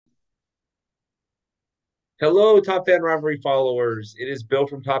Hello, Top Fan Rivalry followers. It is Bill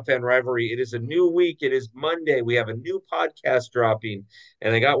from Top Fan Rivalry. It is a new week. It is Monday. We have a new podcast dropping,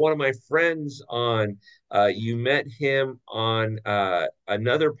 and I got one of my friends on. You met him on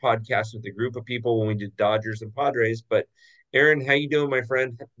another podcast with a group of people when we did Dodgers and Padres. But Aaron, how you doing, my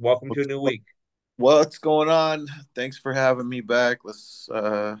friend? Welcome to a new week. What's going on? Thanks for having me back. Let's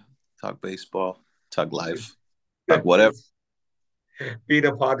talk baseball, talk life, talk whatever. Being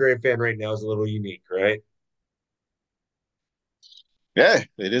a Padre fan right now is a little unique, right? Yeah,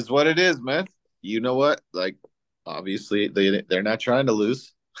 it is what it is, man. You know what? Like, obviously, they're not trying to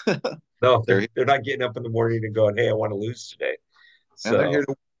lose. No, They're they're not getting up in the morning and going, "Hey, I want to lose today." and they're here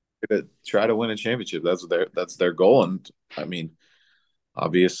So, to try to win a championship. That's their goal. And I mean,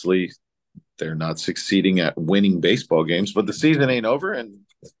 obviously, they're not succeeding at winning baseball games, but the season ain't over, and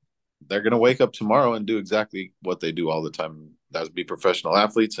they're gonna wake up tomorrow and do exactly what they do all the time. That's be professional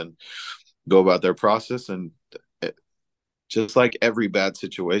athletes and go about their process. And just like every bad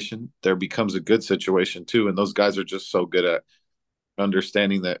situation, there becomes a good situation too. And those guys are just so good at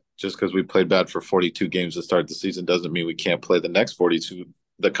understanding that just because we played bad for 42 games to start the season doesn't mean we can't play the next 42.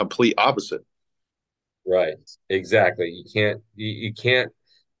 The complete opposite. right, exactly. You can't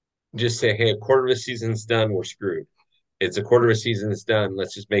just say, hey, a quarter of the season's done, we're screwed. It's a quarter of the season is done.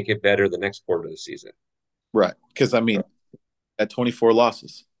 Let's just make it better the next quarter of the season. Right. Because, I mean, at 24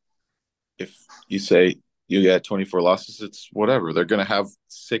 losses, if you say you got 24 losses, it's whatever. They're going to have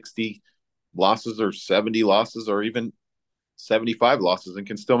 60 losses or 70 losses or even 75 losses and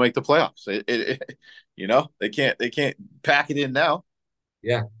can still make the playoffs. They can't pack it in now.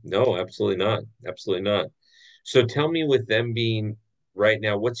 Yeah, no, absolutely not. Absolutely not. So tell me with them being right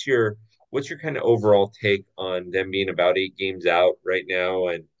now, what's your kind of overall take on them being about 8 games out right now?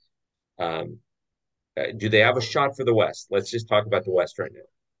 And um, do they have a shot for the West? Let's just talk about the West right now.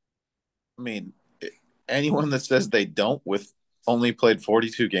 I mean, anyone that says they don't with only played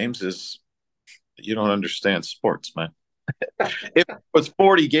 42 games is you don't understand sports, man. If it was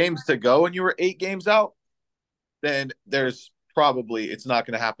 40 games to go and you were 8 games out, then there's probably it's not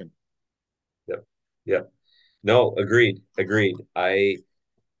going to happen. Yep. Yep. No, agreed. Agreed.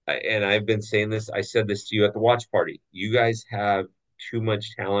 And I've been saying this, I said this to you at the watch party. You guys have too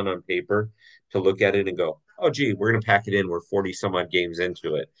much talent on paper to look at it and go, oh, gee, we're going to pack it in. We're 40 some odd games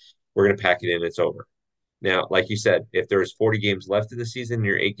into it. We're going to pack it in. It's over. Now, like you said, if there's 40 games left in the season and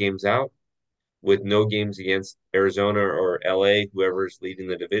you're 8 games out with no games against Arizona or LA, whoever's leading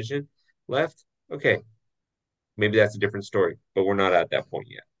the division left, okay, maybe that's a different story, but we're not at that point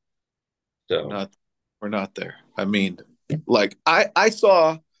yet. We're So, not we're not there. I mean, like I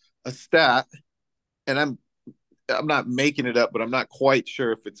saw a stat and I'm not making it up, but I'm not quite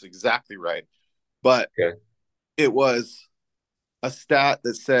sure if it's exactly right. But okay. it was a stat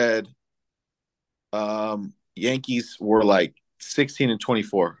that said Yankees were like 16 and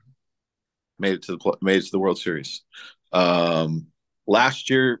 24 made it to the World Series. Um, Last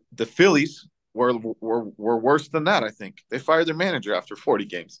year, the Phillies were worse than that. I think they fired their manager after 40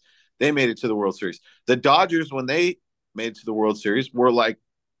 games. They made it to the World Series. The Dodgers, when they made it to the World Series, were like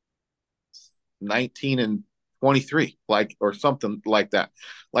 19 and 23, like or something like that.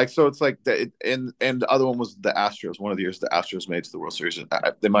 Like so, it's like and the other one was the Astros. One of the years the Astros made it to the World Series,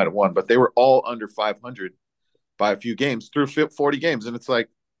 they might have won, but they were all under 500 by a few games through 40 games, and it's like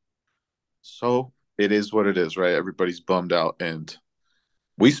so it is what it is, right? Everybody's bummed out. And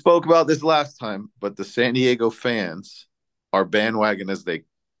we spoke about this last time, but the San Diego fans are bandwagon as they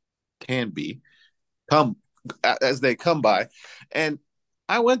can be, come as they come by. And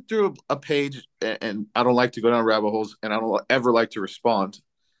I went through a page, and I don't like to go down rabbit holes, and I don't ever like to respond.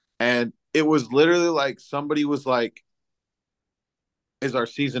 And it was literally like somebody was like, is our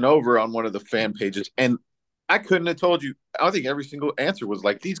season over on one of the fan pages? And I couldn't have told you. I think every single answer was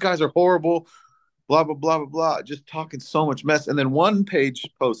like, these guys are horrible blah blah blah blah blah, just talking so much mess. And then one page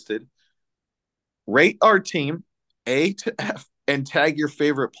posted, rate our team A to F and tag your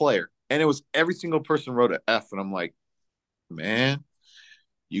favorite player. And it was every single person wrote an F. And I'm like, man,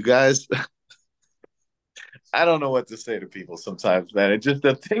 you guys, I don't know what to say to people sometimes, man. It just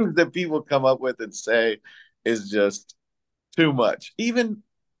the things that people come up with and say is just too much. Even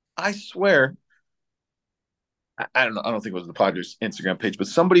I swear, I don't know. I don't think it was the Padres Instagram page, but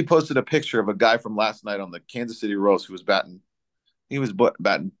somebody posted a picture of a guy from last night on the Kansas City Royals who was batting. He was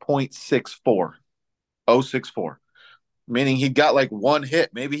batting .64, 064, meaning he got like one hit.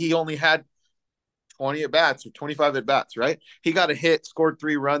 Maybe he only had 20 at bats or 25 at bats, right? He got a hit, scored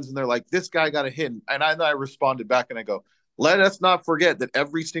 3 runs, and they're like, this guy got a hit. And I responded back and I go, let us not forget that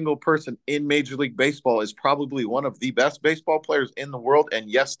every single person in Major League Baseball is probably one of the best baseball players in the world. And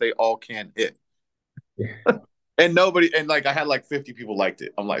yes, they all can hit. And nobody, and like I had like 50 people liked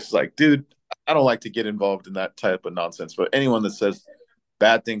it. I'm like, it's like, dude, I don't like to get involved in that type of nonsense. But anyone that says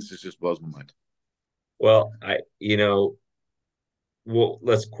bad things, it just blows my mind. Well, well,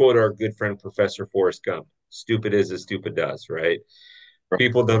 let's quote our good friend Professor Forrest Gump. Stupid is as stupid does, right?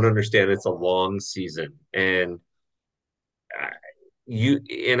 People don't understand it's a long season. And I-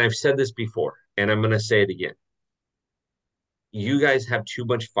 and I've said this before, and I'm going to say it again. You guys have too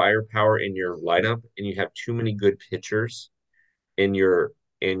much firepower in your lineup, and you have too many good pitchers in your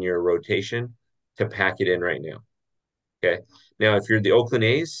rotation to pack it in right now. Okay. Now, if you're the Oakland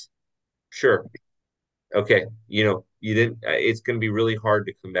A's, sure. Okay. You didn't. It's going to be really hard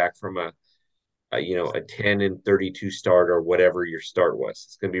to come back from a 10-32 start or whatever your start was.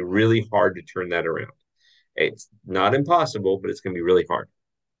 It's going to be really hard to turn that around. It's not impossible, but it's going to be really hard.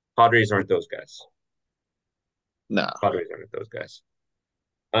 Padres aren't those guys. No, Padres aren't those guys.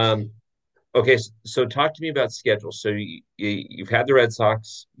 Um, okay, so talk to me about schedule. So you've had the Red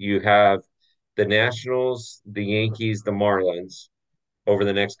Sox, you have the Nationals, the Yankees, the Marlins over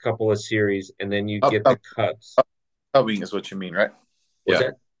the next couple of series, and then you get the upcoming, Cubs. upcoming is what you mean, right? What's Yeah,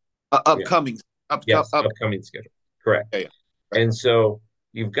 that? Yeah. upcoming, Yes, up. upcoming schedule. Correct. Yeah, yeah. Right. And so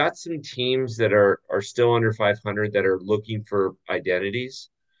you've got some teams that are still under 500 that are looking for identities.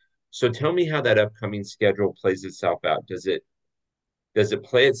 So tell me how that upcoming schedule plays itself out. Does it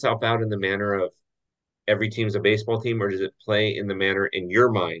play itself out in the manner of every team's a baseball team, or does it play in the manner in your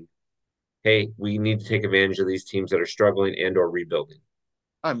mind, hey, we need to take advantage of these teams that are struggling and or rebuilding?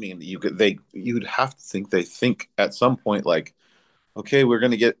 I mean, you'd have to think they think at some point like, okay,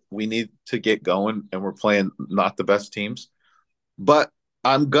 we need to get going, and we're playing not the best teams. But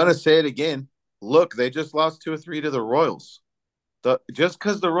I'm gonna say it again. Look, they just lost 2 or 3 to the Royals. Just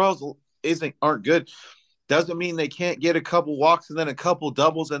because the Royals aren't good doesn't mean they can't get a couple walks and then a couple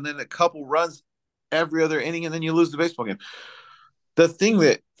doubles and then a couple runs every other inning and then you lose the baseball game. The thing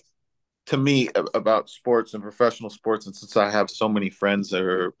that to me about sports and professional sports, and since I have so many friends that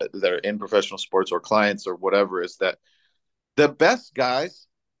are in professional sports or clients or whatever, is that the best guys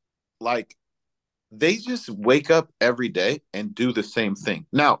like they just wake up every day and do the same thing.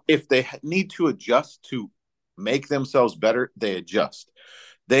 Now, if they need to adjust to make themselves better, they adjust.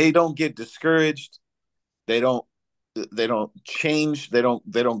 They don't get discouraged. They don't they don't change. They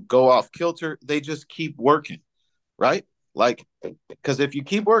don't go off kilter. They just keep working, right? Like because if you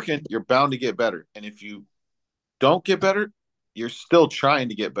keep working, you're bound to get better. And if you don't get better, you're still trying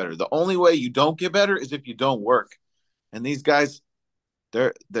to get better. The only way you don't get better is if you don't work. And these guys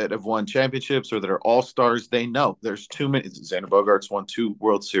that have won championships or that are all stars, they know there's too many. Xander Bogaerts won 2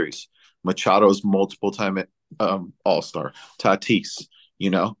 World Series. Machado's multiple time all star. Tatis,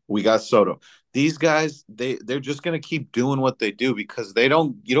 we got Soto. These guys, they're just gonna keep doing what they do because you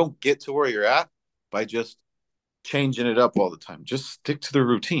don't get to where you're at by just changing it up all the time. Just stick to the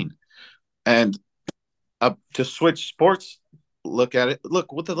routine. And to switch sports, look at it.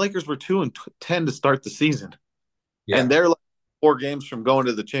 Look, what the Lakers were 2-10 to start the season, Yeah, and they're like 4 games from going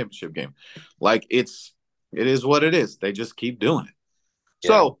to the championship game. Like it is what it is. They just keep doing it. yeah.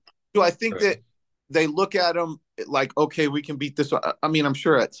 So do I think Right. that they look at them like, okay, we can beat this? I mean, I'm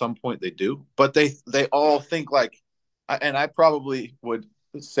sure at some point they do, but they all think like, and I probably would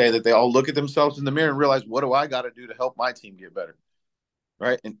say that they all look at themselves in the mirror and realize, what do I got to do to help my team get better?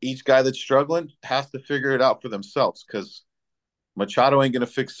 Right. And each guy that's struggling has to figure it out for themselves because Machado ain't going to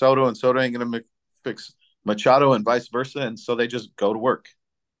fix Soto and Soto ain't going to fix Machado and vice versa. And so they just go to work.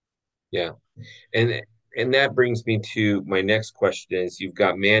 Yeah. And that brings me to my next question is you've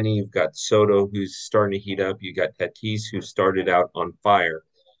got Manny, you've got Soto who's starting to heat up, you got Tatis who started out on fire.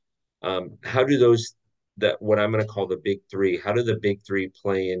 How do those that what I'm going to call the big three, how do the big three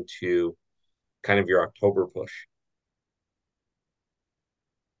play into kind of your October push?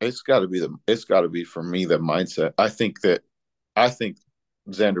 It's got to be for me the mindset. I think Xander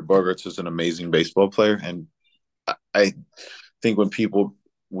Bogaerts is an amazing baseball player, and I think when people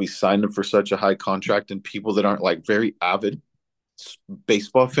we signed him for such a high contract, and people that aren't like very avid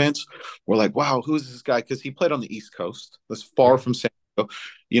baseball fans were like, "Wow, who's this guy?" Because he played on the East Coast, that's far Right. from San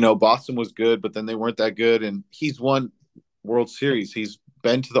Diego. Boston was good, but then they weren't that good, and he's won World Series. He's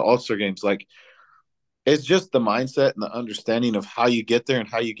been to the All Star games. Like it's just the mindset and the understanding of how you get there and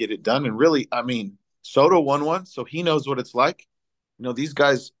how you get it done. And really, I mean, Soto won one, so he knows what it's like. These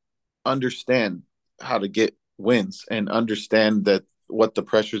guys understand how to get wins and understand that what the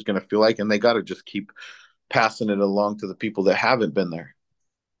pressure is going to feel like, and they got to just keep passing it along to the people that haven't been there.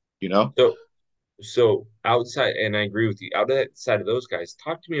 You know, So so outside, and I agree with you, outside of those guys,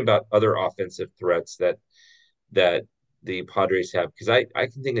 talk to me about other offensive threats that the Padres have, because I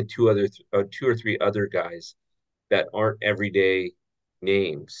can think of two or three other guys that aren't everyday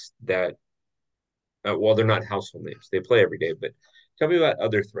names that well, they're not household names. They play every day, but tell me about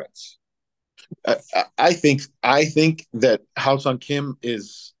other threats. I think that House on Kim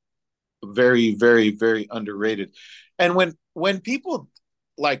is very, very, very underrated. And when people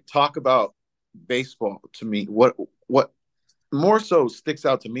like talk about baseball, to me, what more so sticks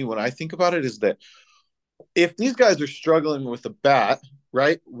out to me when I think about it is that if these guys are struggling with a bat,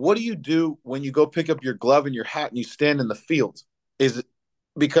 right? What do you do when you go pick up your glove and your hat and you stand in the field? Is it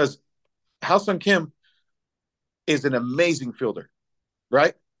because House on Kim is an amazing fielder,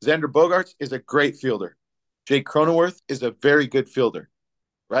 right? Xander Bogarts is a great fielder. Jake Cronenworth is a very good fielder,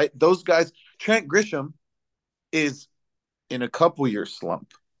 right? Those guys, Trent Grisham is in a couple year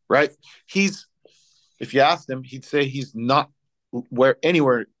slump, right? He's, if you asked him, he'd say he's not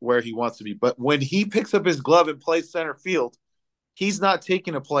anywhere where he wants to be. But when he picks up his glove and plays center field, he's not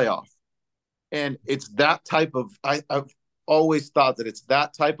taking a playoff. And it's that type of, I've always thought that it's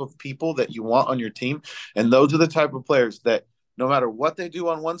that type of people that you want on your team. And those are the type of players that no matter what they do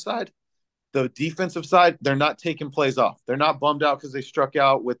on one side, the defensive side, they're not taking plays off. They're not bummed out because they struck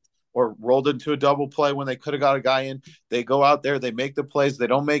out with or rolled into a double play when they could have got a guy in. They go out there, they make the plays, they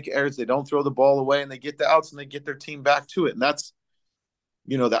don't make errors, they don't throw the ball away, and they get the outs and they get their team back to it. And that's,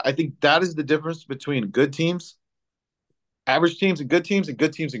 that I think that is the difference between good teams, average teams and good teams, and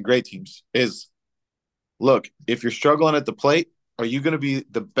good teams and great teams. Is look, if you're struggling at the plate, are you going to be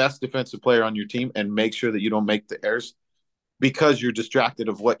the best defensive player on your team and make sure that you don't make the errors because you're distracted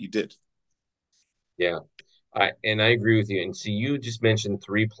of what you did? Yeah, I agree with you. And see, you just mentioned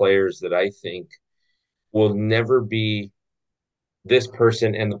three players that I think will never be this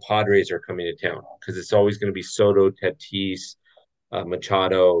person, and the Padres are coming to town because it's always going to be Soto, Tatis,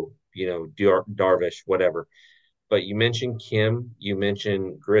 Machado, Darvish, whatever. But you mentioned Kim, you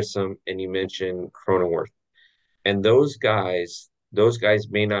mentioned Grissom, and you mentioned Cronenworth. And those guys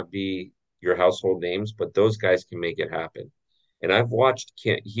may not be your household names, but those guys can make it happen. And I've watched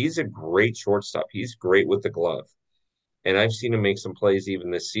Kim. He's a great shortstop. He's great with the glove. And I've seen him make some plays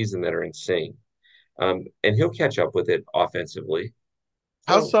even this season that are insane. And he'll catch up with it offensively.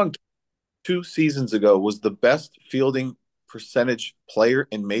 How So, Sung 2 seasons ago was the best fielding percentage player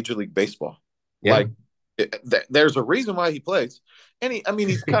in Major League Baseball. yeah, Like, there's a reason why he plays. And I mean,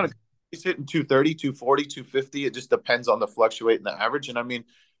 he's hitting 230, 240, 250. It just depends on the fluctuate in the average. And I mean,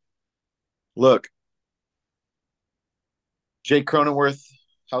 look, Jake Cronenworth,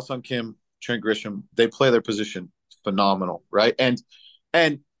 Sung Kim, Trent Grisham, they play their position phenomenal, right? And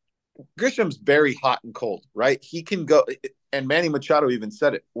Grisham's very hot and cold, right? He can go, and Manny Machado even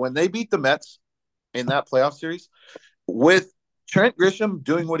said it when they beat the Mets in that playoff series with Trent Grisham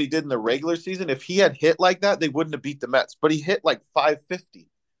doing what he did in the regular season. If he had hit like that, they wouldn't have beat the Mets. But he hit like 550.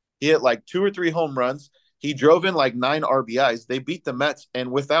 He hit like 2 or 3 home runs. He drove in like 9 RBIs. They beat the Mets,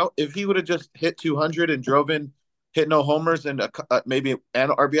 and if he would have just hit 200 and drove in, hit no homers and maybe an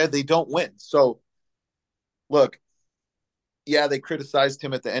RBI, they don't win. So look, yeah, they criticized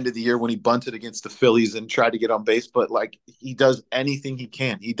him at the end of the year when he bunted against the Phillies and tried to get on base, but like he does anything he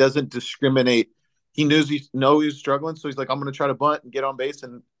can. He doesn't discriminate. He knows he was struggling, so he's like, I'm going to try to bunt and get on base.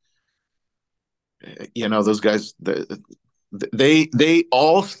 And those guys, they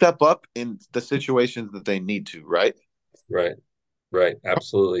all step up in the situations that they need to, right? right, right,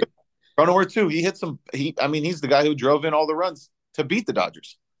 absolutely. Cronenworth too. He hit some. I mean, he's the guy who drove in all the runs to beat the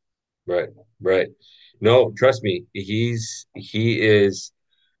Dodgers. Right, right. No, trust me, he is.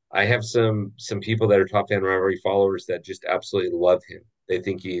 I have some people that are top fan rivalry followers that just absolutely love him. They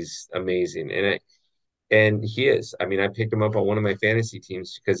think he's amazing, and he is. I mean, I picked him up on one of my fantasy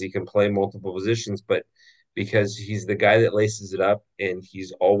teams because he can play multiple positions, but because he's the guy that laces it up, and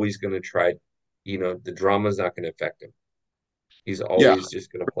he's always going to try. The drama's not going to affect him. He's Yeah, always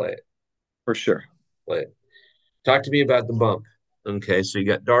just going to for sure. play it. Talk to me about the bump. Okay, so you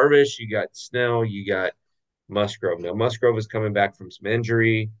got Darvish, you got Snell, you got Musgrove. Now, Musgrove is coming back from some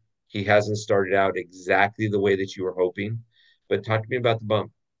injury. He hasn't started out exactly the way that you were hoping. But talk to me about the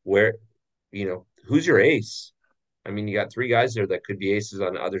bump. Who's your ace? I mean, you got three guys there that could be aces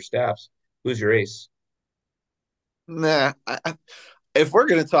on other staffs. Who's your ace? Nah, if we're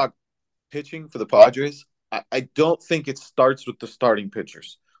gonna talk pitching for the Padres, I don't think it starts with the starting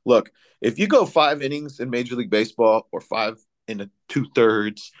pitchers. Look, if you go 5 innings in Major League Baseball or 5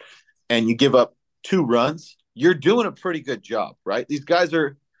 2/3, and you give up 2 runs, you're doing a pretty good job, right? These guys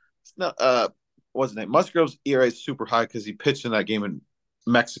are, it's not, what's his name? Musgrove's ERA is super high because he pitched in that game in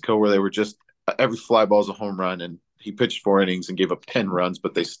Mexico where they were just every fly ball is a home run, and he pitched 4 innings and gave up 10 runs,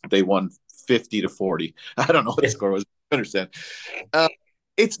 but they won 50-40. I don't know what the score was. understand. Uh,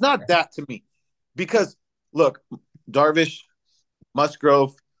 it's not that to me because look, Darvish,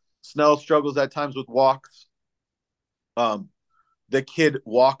 Musgrove, Snell struggles at times with walks. Um, the kid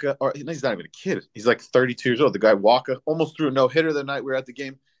Walker, or he's not even a kid. He's like 32 years old. The guy Walker almost threw a no hitter the night we were at the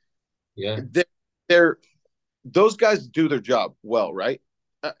game. Yeah. They're those guys do their job well, right?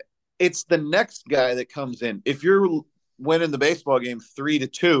 Uh, it's the next guy that comes in. If you're winning the baseball game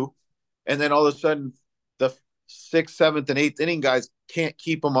 3-2, and then all of a sudden the sixth, seventh, and eighth inning guys can't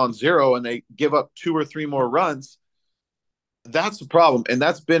keep them on zero, and they give up two or three more runs, that's a problem, and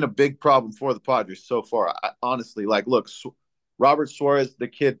that's been a big problem for the Padres so far. Honestly, like, look, Robert Suarez, the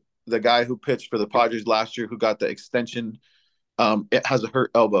kid, the guy who pitched for the Padres last year, who got the extension, it has a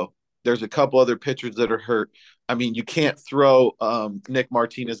hurt elbow. There's a couple other pitchers that are hurt. I mean, you can't throw Nick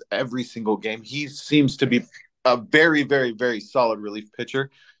Martinez every single game. He seems to be a very, very, very solid relief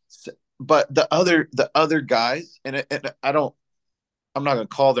pitcher. But the other guys, and I don't, I'm not going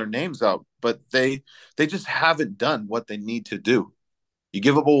to call their names out, but they just haven't done what they need to do. You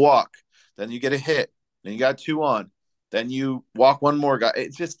give up a walk, then you get a hit, then you got two on, then you walk one more guy.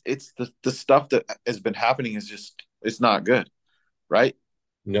 It's the stuff that has been happening is just it's not good, right?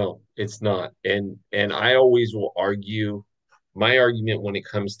 No, it's not. And I always will argue, my argument when it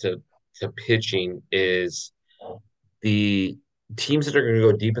comes to pitching is the teams that are going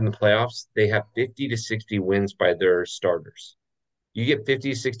to go deep in the playoffs, they have 50 to 60 wins by their starters. You get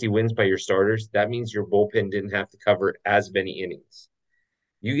 50 to 60 wins by your starters, that means your bullpen didn't have to cover as many innings.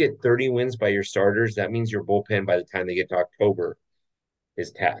 You get 30 wins by your starters, that means your bullpen by the time they get to October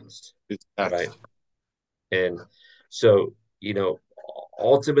is taxed, It's right? next. And so,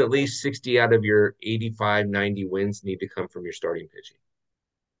 ultimately 60 out of your 85, 90 wins need to come from your starting pitching.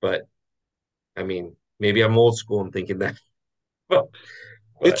 But I mean, maybe I'm old school and thinking that, but,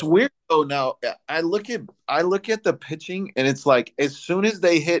 It's but weird though. Now I look at the pitching, and it's like as soon as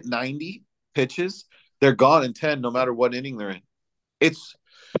they hit 90 pitches, they're gone in 10, no matter what inning they're in. It's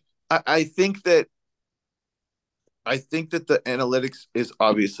I, I think that I think that the analytics is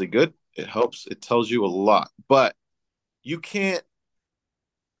obviously good. It helps. It tells you a lot, but you can't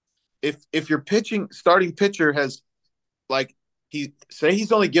if your pitching starting pitcher has like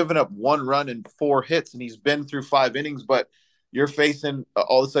he's only given up one run and four hits, and he's been through five innings, but you're facing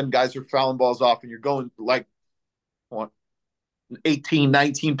all of a sudden guys are fouling balls off, and you're going like what, 18,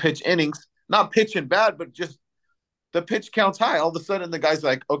 19 pitch innings, not pitching bad, but just the pitch counts high. All of a sudden, the guy's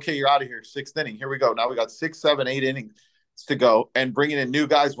like, okay, you're out of here. Sixth inning. Here we go. Now we got 6, 7, 8 innings to go, and bringing in new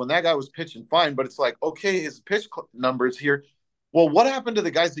guys when that guy was pitching fine. But it's like, okay, his pitch numbers here. Well, what happened to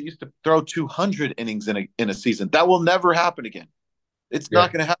the guys that used to throw 200 innings in a season? That will never happen again. It's yeah,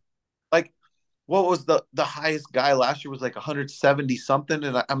 not going to happen. Like, what was the highest guy last year was like 170 something,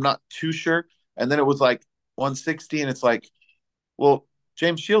 and I'm not too sure. And then it was like 160, and it's like, well,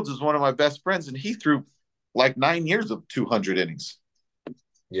 James Shields is one of my best friends, and he threw like 9 years of 200 innings,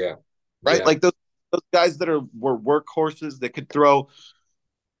 yeah, right? yeah. Like those guys that were workhorses that could throw,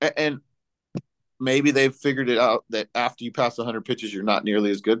 and maybe they've figured it out that after you pass 100 pitches, you're not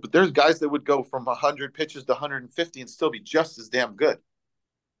nearly as good. But there's guys that would go from 100 pitches to 150 and still be just as damn good.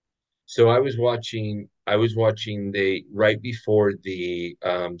 So I was watching they right before the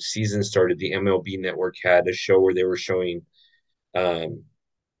season started, the MLB network had a show where they were showing um,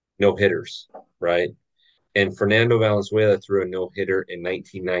 no hitters, right? And Fernando Valenzuela threw a no hitter in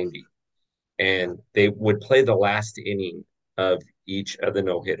 1990, and they would play the last inning of each of the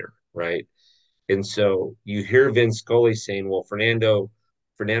no hitter, right? And so you hear Vince Scully saying, "Well,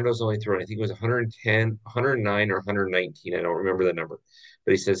 Fernando's only thrown, I think it was 110, 109, or 119. I don't remember the number,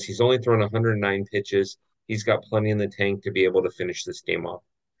 but he says he's only thrown 109 pitches. He's got plenty in the tank to be able to finish this game off."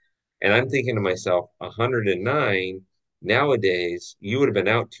 And I'm thinking to myself, 109 nowadays, you would have been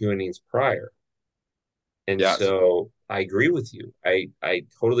out 2 innings prior. And Yes, so I agree with you. I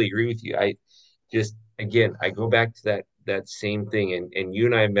totally agree with you. I just again I go back to that same thing. And you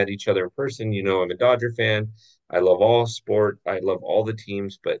and I have met each other in person. I'm a Dodger fan. I love all sport. I love all the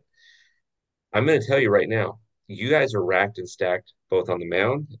teams, but I'm going to tell you right now, you guys are racked and stacked both on the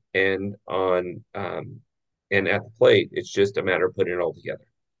mound and at the plate. It's just a matter of putting it all together.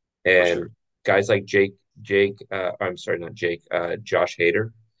 for And sure. guys like I'm sorry, not Jake, Josh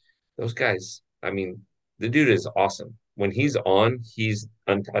Hader, those guys, I mean, the dude is awesome. When he's on, he's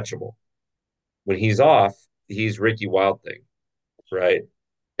untouchable. When he's off, he's Ricky Wild Thing, right?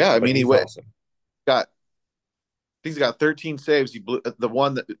 Yeah, I But mean, he's awesome. got he's got 13 saves. He blew the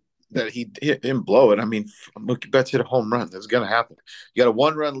one that he didn't blow it. I mean, Mookie Betts hit a home run. That's gonna happen. You got a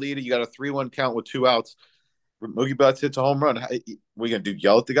 1 run lead. You got a 3-1 count with two outs. Mookie Betts hits a home run. We gonna do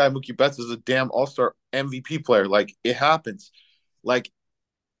yell at the guy? Mookie Betts is a damn All-Star MVP player. Like it happens. Like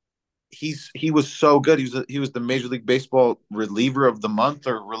he was so good. He was the Major League Baseball reliever of the month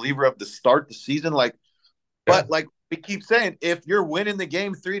or reliever of the start the season. Like, Yeah, but like we keep saying, if you're winning the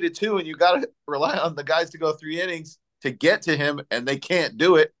game 3-2 and you got to rely on the guys to go 3 innings to get to him, and they can't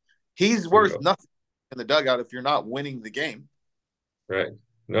do it, he's worth bingo. nothing in the dugout if you're not winning the game. Right.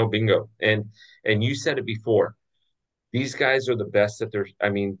 No, bingo. And you said it before. These guys are the best that they're, I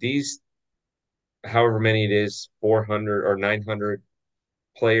mean, these, however many it is, 400 or 900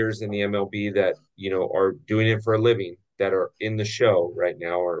 players in the MLB that, are doing it for a living, that are in the show right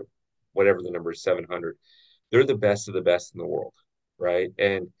now, or whatever the number is, 700. They're the best of the best in the world, right?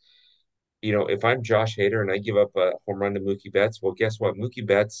 And, if I'm Josh Hader and I give up a home run to Mookie Betts, well, guess what? Mookie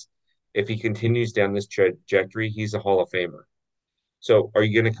Betts, if he continues down this trajectory, he's a Hall of Famer. So are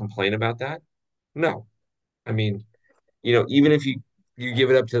you going to complain about that? No. I mean, even if you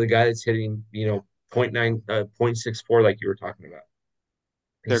give it up to the guy that's hitting, point 0.9, 0.64, like you were talking about,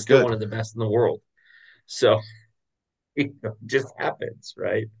 They're he's still one good. of the best in the world. So, it just happens,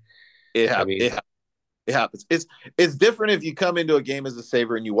 right? It I ha- mean, it, ha- it happens. It's different if you come into a game as a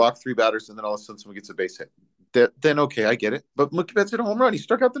saver and you walk three batters and then all of a sudden someone gets a base hit. Then okay, I get it. But Mookie Betts hit a home run. He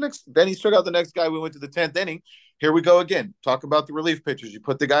struck out the next. Then he struck out the next guy. We went to the 10th inning. Here we go again. Talk about the relief pitchers. You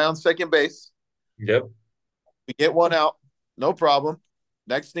put the guy on second base. yep. We get one out. No problem.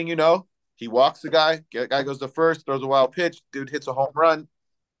 Next thing you know, he walks the guy. Guy goes to first. Throws a wild pitch. Dude hits a home run.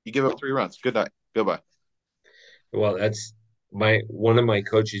 You give up 3 runs. Good night. Goodbye. Well, that's one of my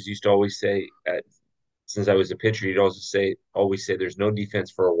coaches used to always say, since I was a pitcher, he'd always say, there's no defense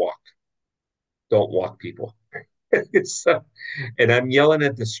for a walk. Don't walk people. So, and I'm yelling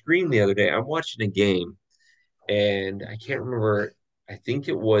at the screen the other day. I'm watching a game, and I can't remember. I think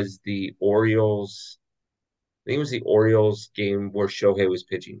it was the Orioles. I think it was the Orioles game where Shohei was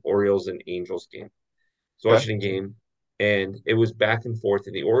pitching. Orioles and Angels game. I was Okay. watching a game, and it was back and forth.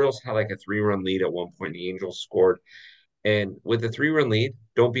 And the Orioles had like a 3-run lead at one point. The Angels scored, and with a 3-run lead,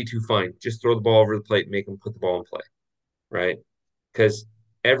 don't be too fine. Just throw the ball over the plate and make them put the ball in play, right? Because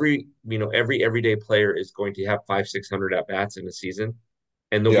every everyday player is going to have 500-600 at bats in a season,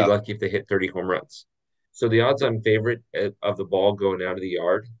 and they'll be Yeah. lucky if they hit 30 home runs. So the odds-on favorite of the ball going out of the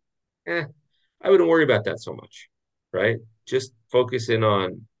yard, eh, I wouldn't worry about that so much, right? Just focus in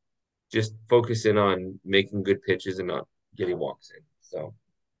on making good pitches and not getting walks in. So,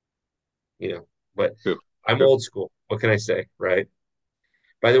 but True. I'm True. old school. What can I say, right?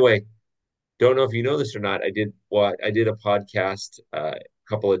 By the way, don't know if you know this or not. I did a podcast a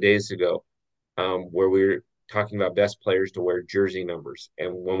couple of days ago, where we were talking about best players to wear jersey numbers.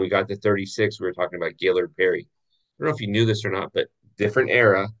 And when we got to 36, we were talking about Gaylord Perry. I don't know if you knew this or not, but different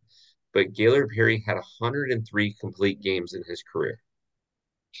era. But Gaylord Perry had 103 complete games in his career.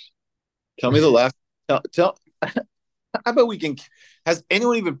 Tell me the last. Tell. I bet we can. Has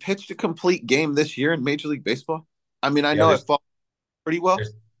anyone even pitched a complete game this year in Major League Baseball? I mean, I Yeah, know it falls pretty well.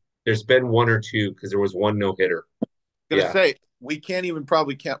 there's there's been one or two because there was one no hitter. Gonna Yeah, say we can't even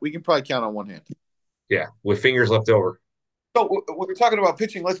probably count. We can probably count on one hand. yeah, with fingers left over. So we're talking about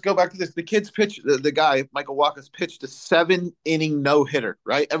pitching. Let's go back to this. The kids pitch. The guy Michael Wacha's pitched a 7 inning no hitter.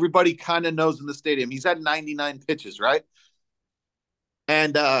 Right. Everybody kind of knows in the stadium he's had 99 pitches. Right.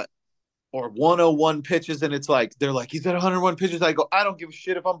 And or 101 pitches, and it's like they're like he's at 101 pitches. I go, I don't give a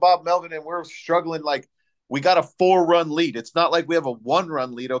shit if I'm Bob Melvin and we're struggling. Like we got a 4 run lead. It's not like we have a 1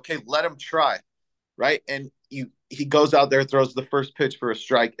 run lead. Okay, let him try, right? And he goes out there, throws the first pitch for a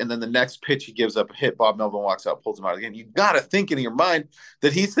strike, and then the next pitch he gives up a hit. Bob Melvin walks out, pulls him out again. You got to think in your mind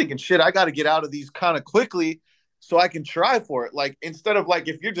that he's thinking, shit, I got to get out of these kind of quickly so I can try for it. Like instead of like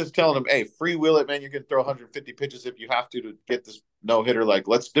if you're just telling him, hey, free will it, man, you can throw 150 pitches if you have to get this no hitter. Like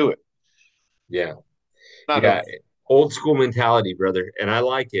let's do it. Yeah, Not a yeah, old school mentality, brother, and I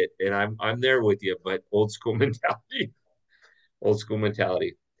like it, and I'm there with you. But old school mentality, old school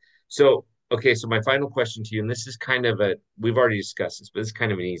mentality. So, okay, so my final question to you, and this is kind of we've already discussed this, but it's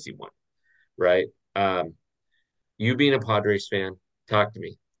kind of an easy one, right? Um, you being a Padres fan, talk to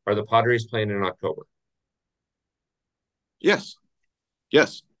me. Are the Padres playing in October? yes,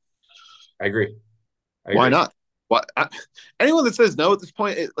 yes. I agree. I Why agree. not? Why? Anyone that says no at this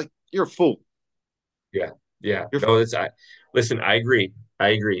point, like you're a fool. Yeah. Yeah. You're No, listen, I agree. I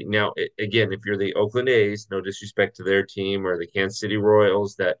agree. Now, again, if you're the Oakland A's, no disrespect to their team, or the Kansas City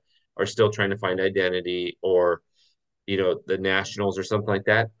Royals that are still trying to find identity, or, the Nationals or something like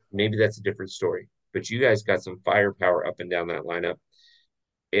that, maybe that's a different story. But you guys got some firepower up and down that lineup.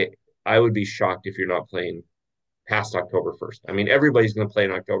 I would be shocked if you're not playing past October 1st. I mean, everybody's going to play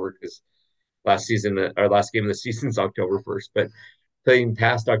in October because last season. Our last game of the season is October 1st, but playing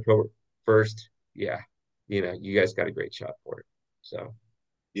past October 1st, yeah, you guys got a great shot for it. So,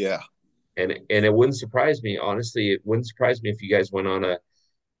 Yeah. and it wouldn't surprise me, honestly. It wouldn't surprise me if you guys went on a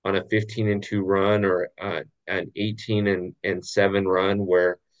 15-2 run or an 18 and 7 run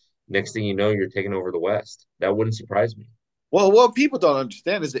where next thing you know you're taking over the West. That wouldn't surprise me. Well, what people don't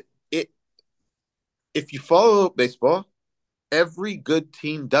understand is that it if you follow baseball, every good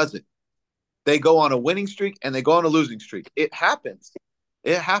team does it. They go on a winning streak and they go on a losing streak. It happens.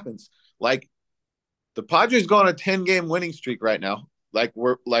 It happens. Like the Padres go on a 10-game winning streak right now. Like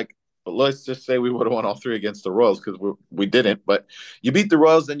we're like, let's just say we would have won all three against the Royals because we didn't. But you beat the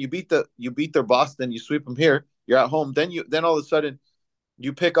Royals, then you beat their boss, then you sweep them here. You're at home. Then all of a sudden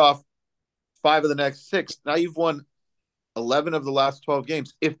you pick off five of the next six. Now you've won 11 of the last 12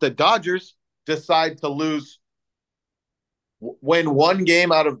 games. If the Dodgers decide to win one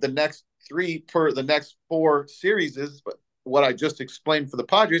game out of the next three per the next four series is what I just explained for the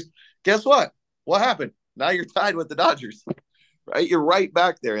Padres. Guess what? What happened? Now you're tied with the Dodgers, right? You're right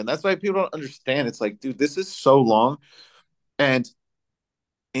back there. And that's why people don't understand. It's like, dude, this is so long. And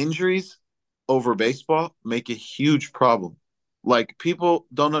injuries over baseball make a huge problem. Like, people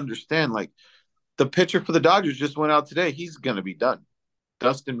don't understand. Like, the pitcher for the Dodgers just went out today. He's going to be done.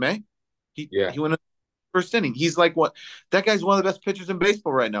 Dustin May, Yeah. he went in the first inning. He's like, what? That guy's one of the best pitchers in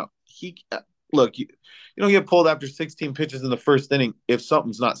baseball right now. Look, you don't get pulled after 16 pitches in the first inning if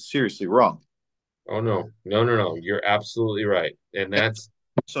something's not seriously wrong. Oh no, no, no, no. You're absolutely right. And that's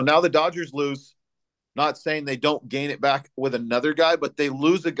So now the Dodgers lose. Not saying they don't gain it back with another guy, but they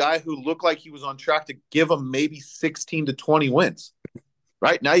lose a guy who looked like he was on track to give them maybe 16 to 20 wins.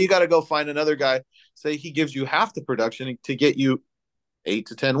 Right now, you got to go find another guy. Say he gives you half the production to get you 8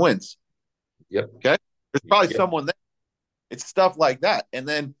 to 10 wins. yep. Okay, there's probably Yep. someone there. It's stuff like that, and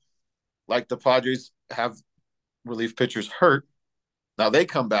then like the Padres have relief pitchers hurt. Now they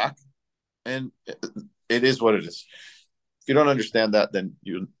come back, and it is what it is. If you don't understand that, then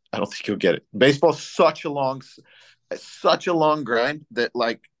I don't think you'll get it. Baseball's such a long grind that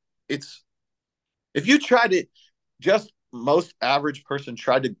like it's if you try to just most average person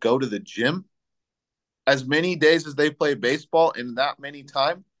tried to go to the gym as many days as they play baseball in that many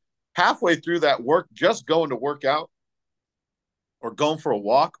time, halfway through that work, just going to work out or going for a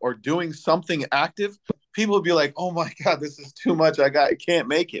walk or doing something active, people would be like, "Oh my god, this is too much. I can't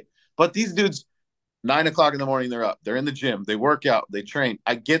make it." But these dudes, 9 o'clock in the morning, they're up. They're in the gym. They work out. They train.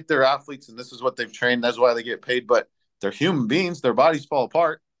 I get they're athletes, and this is what they've trained. That's why they get paid. But they're human beings. Their bodies fall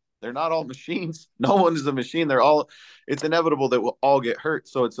apart. They're not all machines. No one is a machine. They're all. It's inevitable that we'll all get hurt.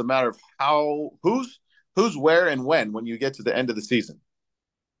 So it's a matter of who's where and when you get to the end of the season.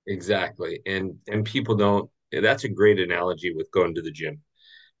 Exactly. And people don't that's a great analogy with going to the gym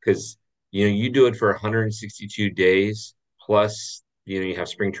because you do it for 162 days plus you have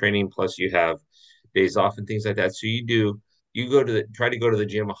spring training plus you have days off and things like that. So you try to go to the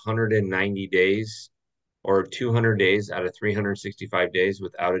gym 190 days or 200 days out of 365 days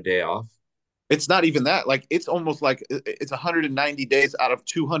without a day off. It's not even that. Like it's almost like it's 190 days out of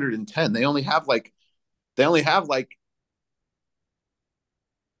 210. They only have like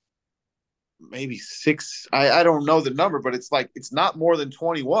maybe six. I don't know the number, but it's like it's not more than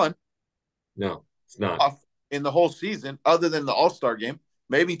 21 No, it's not. off in the whole season, other than the All Star game.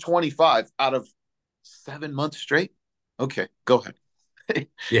 Maybe 25 out of 7 months straight. Okay, go ahead.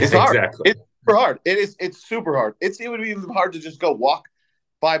 Yeah, It's hard. exactly. It's super hard. It is. It's super hard. It would be even hard to just go walk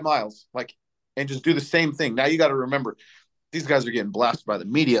 5 miles, like, and just do the same thing. Now you got to remember, these guys are getting blasted by the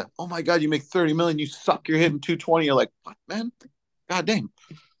media. Oh my god, you make 30 million, you suck. You're hitting 220. You're like, what, man? God damn.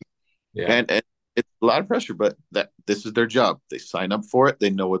 Yeah, And it's a lot of pressure, but that this is their job. They sign up for it. They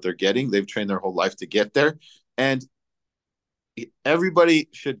know what they're getting. They've trained their whole life to get there, and everybody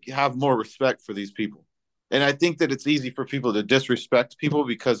should have more respect for these people. And I think that it's easy for people to disrespect people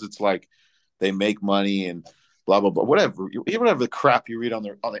because it's like they make money and blah blah blah, whatever the crap you read on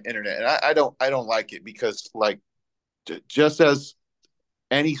the internet. And I don't like it because like just as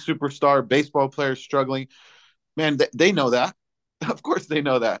any superstar baseball player struggling, man, they know that. Of course, they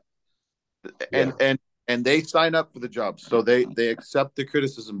know that, yeah, and they sign up for the job, so they accept the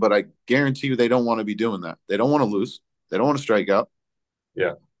criticism. But I guarantee you, they don't want to be doing that. They don't want to lose. They don't want to strike out.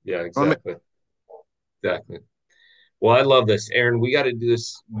 yeah, yeah, exactly. Exactly. Well, I love this, Aaron. We got to do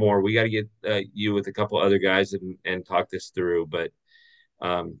this more. We got to get you with a couple other guys and talk this through. But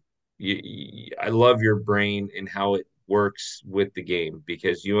um, I love your brain and how it works with the game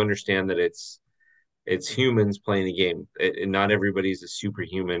because you understand that it's humans playing the game, and not everybody's a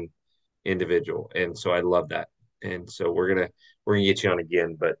superhuman individual. And so I love that. And so we're gonna get you on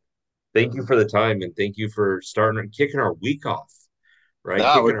again. But thank you for the time and thank you for starting kicking our week off, right?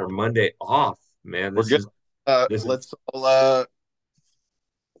 No, Kicking our Monday off, man. we're This good. is this is Let's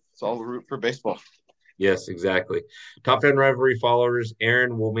all root for baseball. Yes, exactly. Top 10 rivalry followers.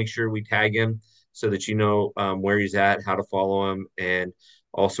 Aaron, we'll make sure we tag him so that you know where he's at, how to follow him, and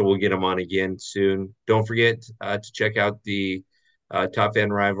also we'll get him on again soon. Don't forget to check out the Top Fan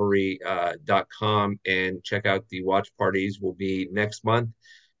Rivalry .com and check out the watch parties. Will be next month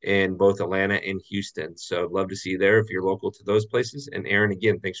in both Atlanta and Houston. So I'd love to see you there if you're local to those places. And Aaron,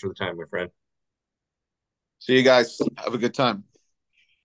 again, thanks for the time, my friend. See you guys. Have a good time.